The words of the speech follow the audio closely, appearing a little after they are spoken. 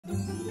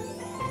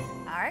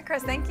All right,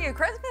 Chris, thank you.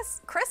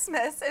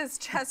 Christmas is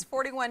just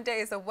 41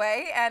 days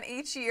away, and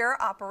each year,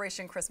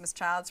 Operation Christmas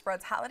Child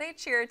spreads holiday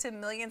cheer to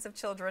millions of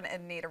children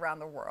in need around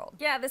the world.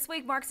 Yeah, this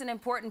week marks an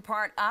important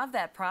part of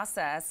that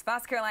process.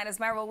 Fox Carolina's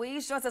Myra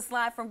Ruiz joins us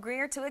live from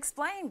Greer to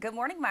explain. Good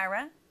morning,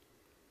 Myra.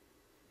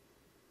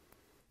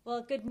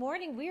 Well, good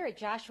morning. We're at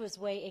Joshua's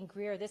Way in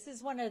Greer. This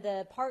is one of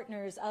the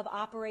partners of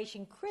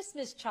Operation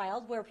Christmas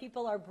Child, where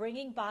people are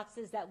bringing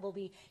boxes that will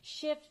be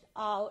shipped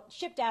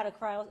out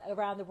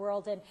around the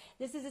world. And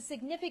this is a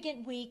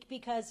significant week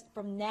because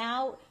from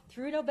now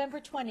through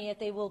November 20th,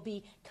 they will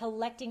be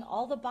collecting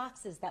all the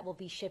boxes that will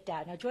be shipped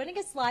out. Now, joining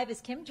us live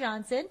is Kim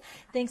Johnson.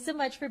 Thanks so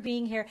much for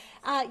being here.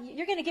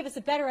 You're going to give us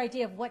a better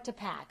idea of what to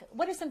pack.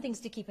 What are some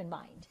things to keep in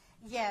mind?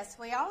 Yes,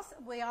 we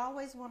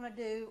always want to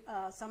do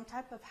some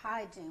type of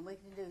hygiene. We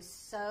can do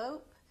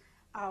soap,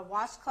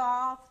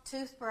 washcloth,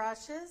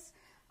 toothbrushes.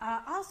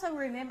 Also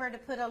remember to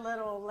put a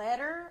little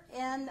letter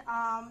in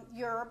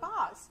your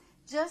box,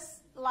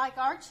 just like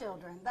our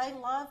children. They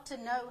love to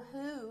know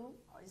who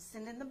is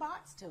sending the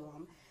box to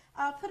them.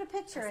 Put a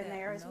picture in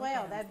there as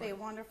well. That'd be a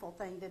wonderful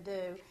thing to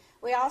do.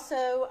 We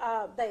also,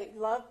 they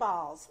love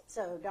balls,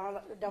 so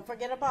don't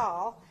forget a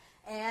ball.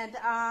 And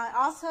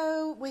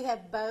also, we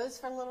have bows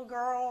for little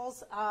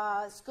girls.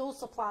 School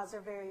supplies are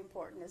very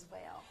important as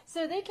well.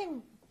 So they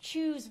can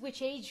choose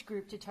which age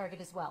group to target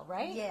as well,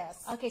 right?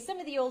 Yes. Okay, some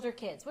of the older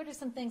kids, what are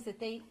some things that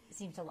they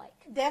seem to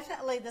like?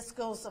 Definitely the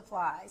school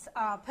supplies.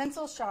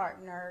 Pencil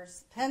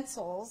sharpeners,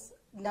 pencils,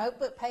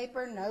 notebook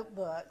paper,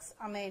 notebooks.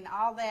 I mean,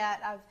 all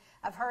that.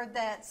 I've heard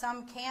that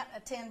some can't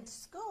attend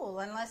school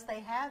unless they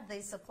have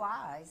these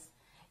supplies.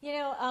 You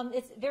know,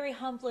 it's very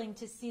humbling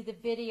to see the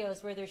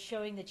videos where they're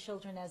showing the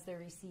children as they're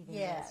receiving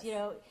this. You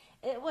know,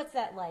 what's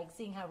that like,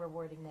 seeing how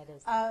rewarding that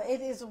is? It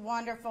is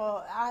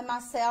wonderful. I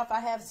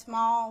have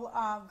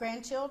small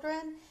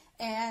grandchildren,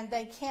 and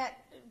they can't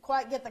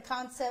quite get the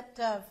concept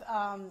of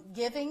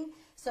giving,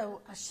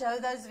 so I show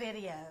those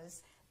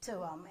videos to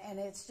them, and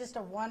it's just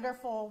a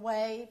wonderful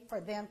way for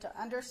them to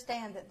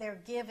understand that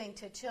they're giving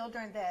to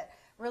children that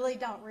really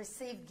don't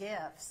receive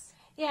gifts.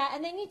 Yeah,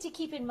 and they need to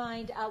keep in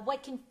mind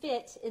what can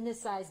fit in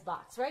this size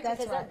box, right?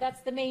 That's because right.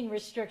 That's the main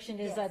restriction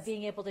is Yes.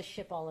 being able to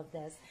ship all of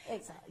this.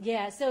 Exactly.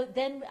 Yeah, so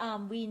then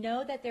we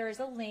know that there is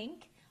a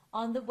link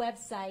on the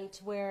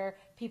website where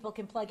people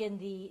can plug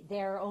in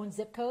their own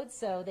zip codes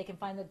so they can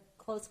find the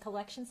close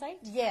collection site?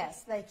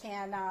 Yes, they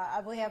can.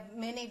 We have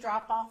many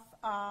drop-off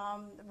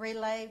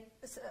relay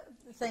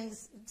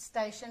things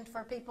stationed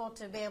for people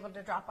to be able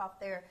to drop off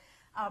their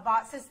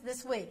boxes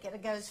this week.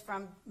 It goes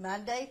from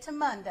Monday to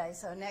Monday,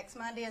 so next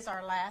Monday is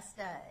our last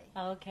day.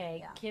 Okay.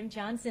 Yeah. Kim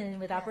Johnson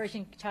with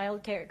Operation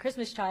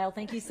Christmas Child,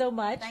 thank you so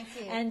much. Thank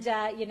you. And,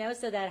 you know,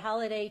 so that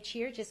holiday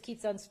cheer just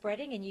keeps on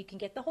spreading, and you can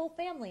get the whole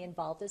family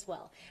involved as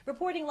well.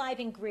 Reporting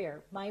live in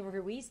Greer, Myra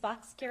Ruiz,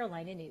 Fox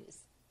Carolina News.